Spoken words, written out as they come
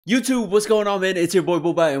YouTube, what's going on, man? It's your boy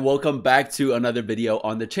Booba and welcome back to another video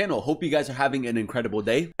on the channel. Hope you guys are having an incredible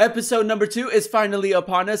day. Episode number 2 is finally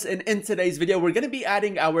upon us, and in today's video we're going to be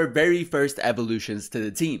adding our very first evolutions to the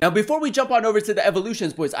team. Now before we jump on over to the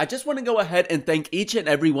evolutions, boys, I just want to go ahead and thank each and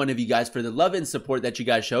every one of you guys for the love and support that you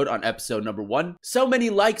guys showed on episode number 1. So many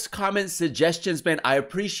likes, comments, suggestions, man. I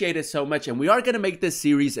appreciate it so much, and we are going to make this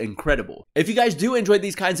series incredible. If you guys do enjoy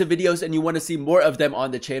these kinds of videos and you want to see more of them on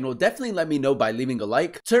the channel, definitely let me know by leaving a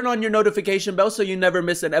like. Turn on your notification bell so you never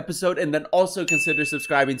miss an episode, and then also consider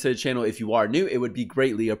subscribing to the channel if you are new. It would be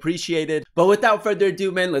greatly appreciated. But without further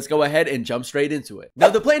ado, man, let's go ahead and jump straight into it. Now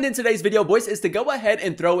the plan in today's video, boys, is to go ahead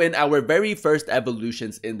and throw in our very first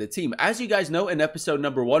evolutions in the team. As you guys know, in episode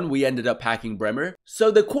number 1 we ended up packing Bremer, so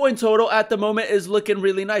the coin total at the moment is looking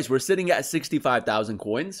really nice. We're sitting at 65,000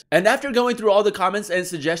 coins, and after going through all the comments and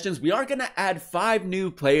suggestions, we are gonna add 5 new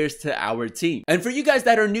players to our team. And for you guys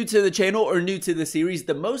that are new to the channel or new to the series,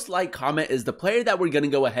 the most comment is the player that we're going to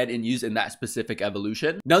go ahead and use in that specific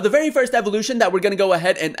evolution. Now the very first evolution that we're going to go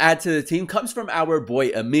ahead and add to the team comes from our boy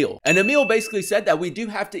Emil, and Emil basically said that we do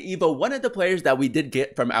have to evo one of the players that we did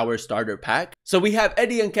get from our starter pack. So we have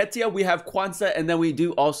Eddie Nketiah, we have Kwanzaa, and then we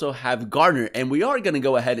do also have Garner, and we are going to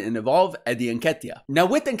go ahead and evolve Eddie Nketiah. Now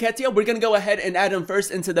with Nketiah, we're going to go ahead and add him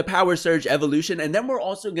first into the Power Surge evolution, and then we're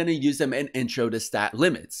also going to use him in Intro to Stat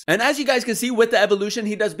Limits. And as you guys can see with the evolution,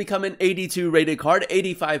 he does become an 82 rated card,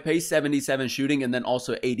 85 pace, 77 shooting, and then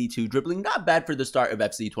also 82 dribbling. Not bad for the start of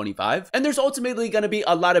FC25. And there's ultimately going to be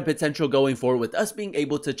a lot of potential going forward with us being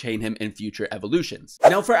able to chain him in future evolutions.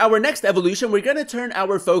 Now for our next evolution, we're going to turn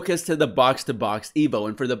our focus to the box-to-box Evo.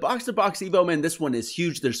 And for the box-to-box Evo, man, this one is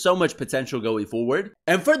huge. There's so much potential going forward.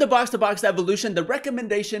 And for the box-to-box evolution, the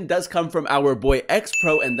recommendation does come from our boy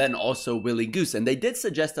X-Pro and then also Willy Goose. And they did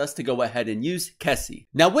suggest us to go ahead and use Kessie.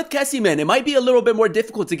 Now with Kessie, man, it might be a little bit more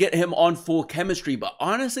difficult to get him on full chemistry, but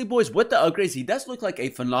honestly, boys, with the upgrades, he does look like a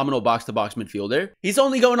phenomenal box-to-box midfielder. He's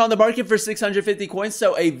only going on the market for 650 coins,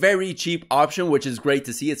 so a very cheap option, which is great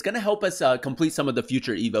to see. It's going to help us complete some of the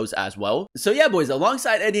future evos as well. So yeah, boys,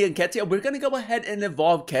 alongside Eddie Nketiah, we're going to go ahead and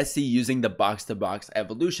evolve Kessie using the box-to-box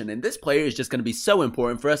evolution, and this player is just going to be so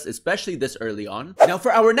important for us, especially this early on. Now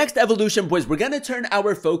for our next evolution, boys, we're going to turn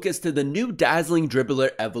our focus to the new Dazzling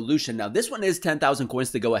Dribbler evolution. Now this one is 10,000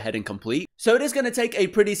 coins to go ahead and complete, so it is going to take a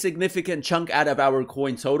pretty significant chunk out of our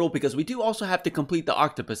coin total because we do also have to complete the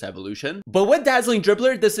Octopus evolution. But with Dazzling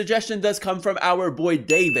Dribbler, the suggestion does come from our boy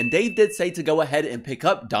Dave, and Dave did say to go ahead and pick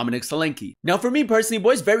up Dominic Solanke. Now for me personally,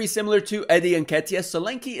 boys, very similar to Eddie Nketiah,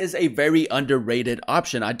 Solanke is a very underrated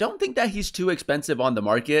option. I don't think that he's too expensive on the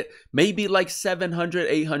market, maybe like 700,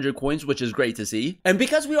 800 coins, which is great to see. And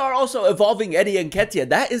because we are also evolving Eddie Nketiah,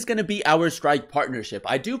 that is going to be our strike partnership.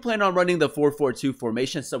 I do plan on running the 4-4-2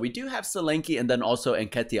 formation, so we do have Solanke and then also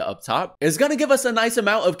Nketiah up top. It's going to give us a nice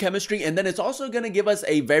amount of chemistry, and then it's also going to give us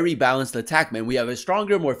a very balanced attack, man. We have a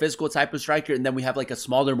stronger, more physical type of striker, and then we have like a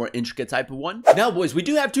smaller, more intricate type of one. Now, boys, we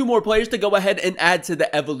do have 2 more players to go ahead and add to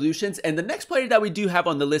the evolutions, and the next player that we do have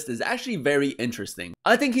on the list is actually very interesting.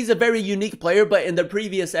 I think he's a very unique player, but in the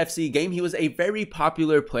previous FC game, he was a very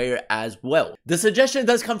popular player as well. The suggestion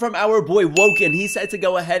does come from our boy Woke, and he said to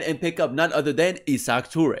go ahead and pick up none other than Isaac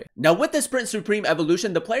Toure. Now, with the Sprint Supreme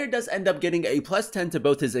evolution, the player does end up getting a +10 to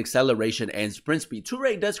both his acceleration and sprint speed.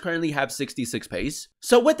 Toure does currently have 66 pace.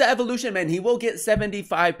 So with the evolution, man, he will get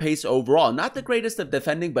 75 pace overall. Not the greatest of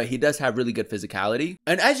defending, but he does have really good physicality.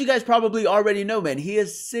 And as you guys probably already know, man, he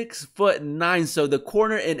is 6'9", so the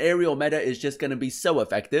corner and aerial meta is just going to be so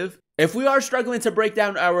effective. If we are struggling to break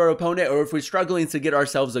down our opponent, or if we're struggling to get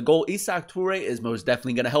ourselves a goal, Isaac Toure is most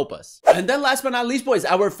definitely going to help us. And then last but not least, boys,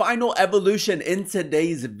 our final evolution in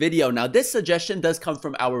today's video. Now this suggestion does come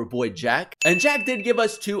from our boy Jack, and Jack did give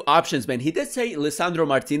us 2 options, man. He did say Lisandro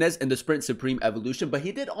Martinez in the Sprint Supreme evolution, but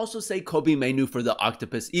he did also say Kobbie Mainoo for the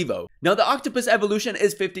Octopus Evo. Now the Octopus evolution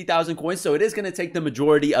is 50,000 coins, so it is going to take the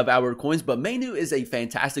majority of our coins, but Mainoo is a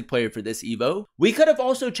fantastic player for this Evo. We could have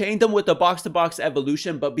also chained him with the box-to-box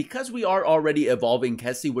evolution, but because we are already evolving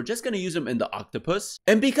Kessie, we're just going to use him in the Octopus.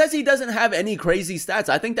 And because he doesn't have any crazy stats,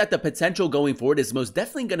 I think that the potential going forward is most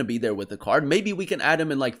definitely going to be there with the card. Maybe we can add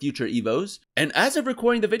him in like future Evos. And as of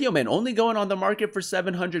recording the video, man, only going on the market for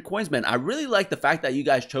 700 coins, man. I really like the fact that you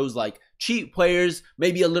guys chose like cheap players,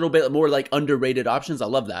 maybe a little bit more like underrated options. I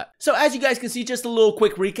love that. So as you guys can see, just a little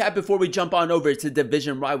quick recap before we jump on over to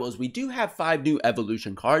Division Rivals. We do have 5 new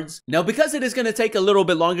evolution cards. Now, because it is going to take a little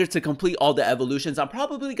bit longer to complete all the evolutions, I'm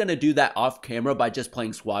probably going to do that off camera by just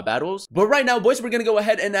playing squad battles. But right now, boys, we're going to go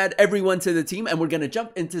ahead and add everyone to the team, and we're going to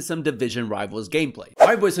jump into some Division Rivals gameplay. All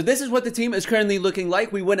right, boys, so this is what the team is currently looking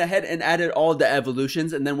like. We went ahead and added all the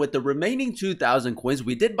evolutions, and then with the remaining 2,000 coins,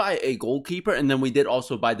 we did buy a goalkeeper, and then we did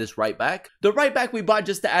also buy this right back. The right back we bought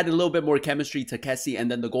just to add a little bit more chemistry to Kessie,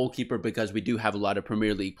 and then the goalkeeper because we do have a lot of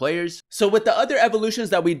Premier League players. So with the other evolutions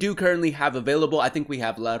that we do currently have available, I think we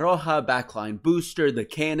have La Roja, backline booster, the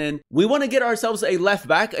cannon. We want to get ourselves a left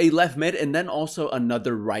back, a left mid, and then also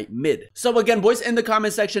another right mid. So again, boys, in the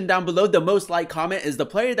comment section down below, the most liked comment is the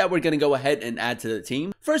player that we're going to go ahead and add to the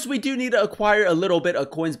team. First, we do need to acquire a little bit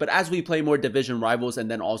of coins, but as we play more Division Rivals and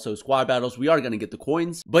then also squad battles, we are going to get the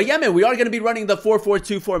coins. But yeah, man, we are going to be running the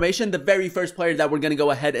 4-4-2 formation. The very first player that we're going to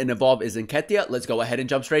go ahead and evolve is Nketiah. Let's go ahead and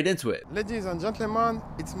jump straight into it. Ladies and gentlemen,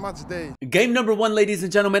 it's match day. Game number 1, ladies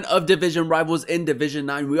and gentlemen, of Division Rivals in Division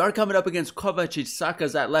 9. We are coming up against Kovacic.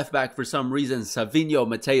 Saka's at left back for some reason. Savinho,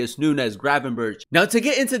 Mateus Nunes, Gravenberch. Now, to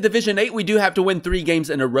get into Division 8, we do have to win 3 games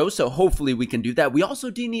in a row, so hopefully we can do that. We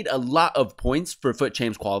also do need a lot of points for FUT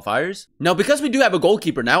Champs qualifiers. Now, because we do have a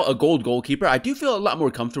goalkeeper now, a gold goalkeeper, I do feel a lot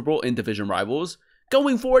more comfortable in Division Rivals.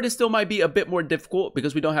 Going forward, it still might be a bit more difficult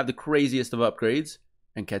because we don't have the craziest of upgrades.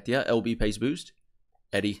 Nketiah, LB pace boost.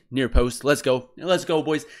 Eddie, near post. Let's go. Let's go,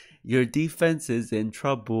 boys. Your defense is in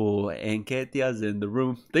trouble. Nketiah's in the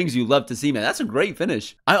room. Things you love to see, man. That's a great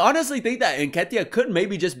finish. I honestly think that Nketiah could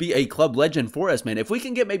maybe just be a club legend for us, man. If we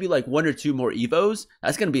can get maybe like 1 or 2 more Evos,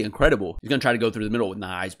 that's going to be incredible. He's going to try to go through the middle.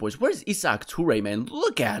 Nice, boys. Where's Isaac Toure, man?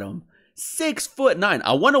 Look at him. 6'9".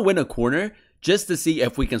 I want to win a corner just to see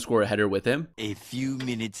if we can score a header with him. A few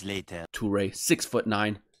minutes later. Toure,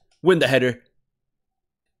 6'9". Win the header.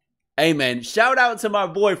 Hey, man, shout out to my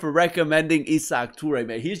boy for recommending Isaac Toure,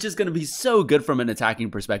 man. He's just going to be so good from an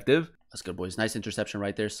attacking perspective. That's good, boys. Nice interception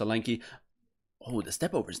right there. Solanke. Oh, the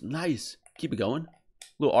step over is nice. Keep it going.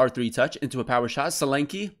 Little R3 touch into a power shot.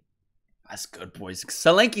 Solanke. That's good, boys.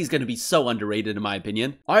 Solanke's going to be so underrated in my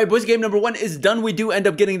opinion. All right, boys, game number 1 is done. We do end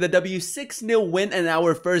up getting the W. 6-0 win in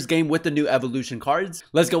our first game with the new evolution cards.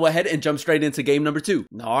 Let's go ahead and jump straight into game number 2.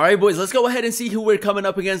 All right, boys, let's go ahead and see who we're coming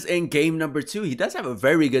up against in game number 2. He does have a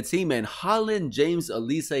very good team, man. Holland, James,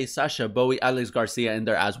 Elise, Sasha, Bowie, Alex Garcia in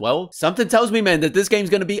there as well. Something tells me, man, that this game's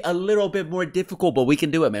going to be a little bit more difficult, but we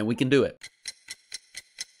can do it, man. We can do it.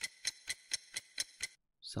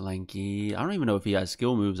 Solanke. I don't even know if he has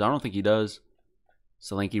skill moves. I don't think he does.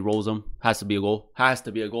 Solanke rolls him. Has to be a goal. Has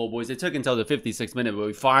to be a goal, boys. It took until the 56th minute, but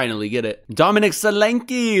we finally get it. Dominic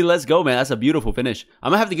Solanke. Let's go, man. That's a beautiful finish.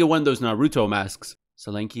 I'm going to have to get one of those Naruto masks.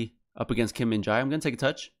 Solanke up against Kim Min-jae. I'm going to take a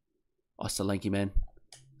touch. Oh, Solanke, man.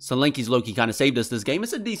 Solanke's low-key kind of saved us this game.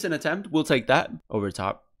 It's a decent attempt. We'll take that. Over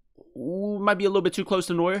top. Ooh, might be a little bit too close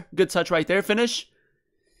to Neuer. Good touch right there. Finish.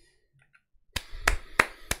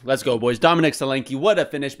 Let's go, boys. Dominic Solanke, what a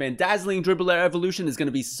finish, man. Dazzling dribbler evolution is going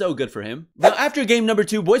to be so good for him. Now, after game number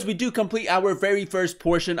 2, boys, we do complete our very first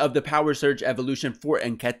portion of the Power Surge evolution for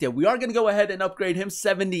Nketiah. We are going to go ahead and upgrade him.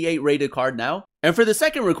 78 rated card now. And for the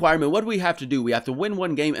second requirement, what do we have to do? We have to win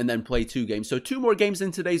 1 game and then play 2 games. So 2 more games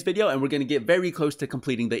in today's video, and we're going to get very close to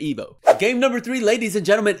completing the Evo. Game number 3, ladies and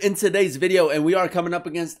gentlemen, in today's video, and we are coming up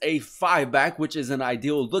against a 5-back, which is an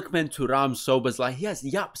ideal Lukman Thuram Szoboszlai. He has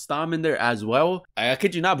Jaap Stam in there as well. I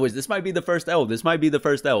kid you not, boys. This might be the first L. This might be the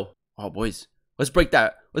first L. Oh, boys. Let's break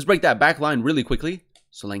that. Let's break that back line really quickly.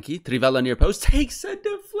 Solanke, Trivela near post, takes a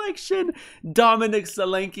deflection. Dominic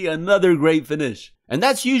Solanke, another great finish. And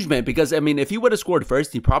that's huge, man, because, I mean, if he would have scored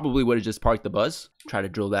first, he probably would have just parked the bus. Try to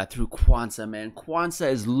drill that through Kwanzaa, man. Kwanzaa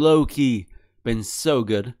is low-key been so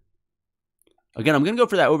good. Again, I'm going to go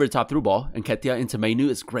for that over-the-top through ball. Nketiah into Mainoo.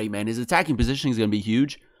 It's great, man. His attacking positioning is going to be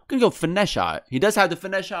huge. I'm going to go finesse shot. He does have the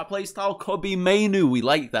finesse shot play style. Kobe Mainoo. We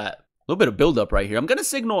like that. A little bit of build-up right here. I'm going to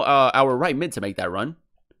signal our right mid to make that run.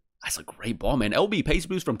 That's a great ball, man. LB pace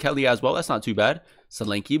boost from Kelly as well. That's not too bad.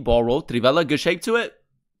 Solanke, ball roll. Trivela, good shape to it.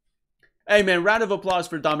 Hey, man, round of applause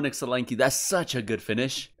for Dominic Solanke. That's such a good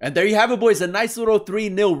finish. And there you have it, boys. A nice little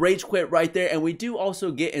 3-0 rage quit right there. And we do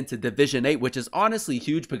also get into Division 8, which is honestly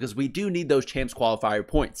huge because we do need those champs qualifier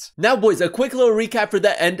points. Now, boys, a quick little recap for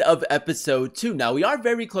the end of episode 2. Now, we are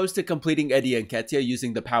very close to completing Eddie Nketiah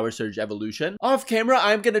using the Power Surge evolution. Off camera,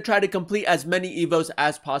 I'm going to try to complete as many Evos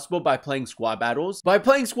as possible by playing squad battles. By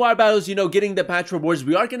playing squad battles, you know, getting the patch rewards,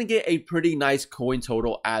 we are going to get a pretty nice coin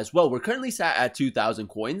total as well. We're currently sat at 2,000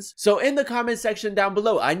 coins. So in in the comment section down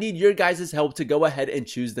below, I need your guys' help to go ahead and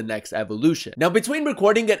choose the next evolution. Now, between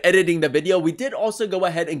recording and editing the video, we did also go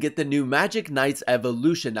ahead and get the new Magic Knights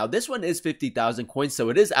evolution. Now, this one is 50,000 coins, so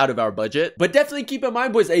it is out of our budget, but definitely keep in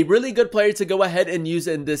mind, boys, a really good player to go ahead and use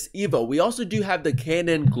in this Evo. We also do have the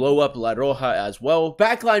Cannon Glow Up La Roja as well,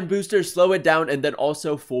 backline booster, slow it down, and then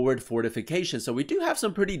also forward fortification. So we do have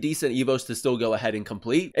some pretty decent Evos to still go ahead and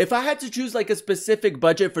complete. If I had to choose like a specific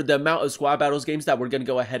budget for the amount of squad battles games that we're gonna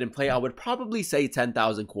go ahead and play, I would probably say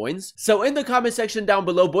 10,000 coins. So in the comment section down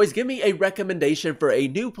below, boys, give me a recommendation for a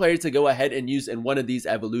new player to go ahead and use in one of these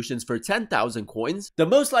evolutions for 10,000 coins. The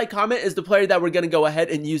most liked comment is the player that we're gonna go ahead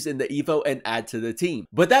and use in the Evo and add to the team.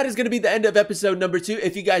 But that is gonna be the end of episode number 2.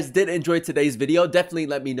 If you guys did enjoy today's video, definitely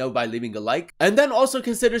let me know by leaving a like, and then also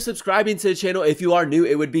consider subscribing to the channel if you are new.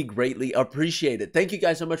 It would be greatly appreciated. Thank you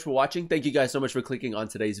guys so much for watching. Thank you guys so much for clicking on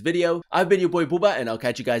today's video. I've been your boy Booba, and I'll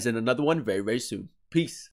catch you guys in another one very, very soon. Peace.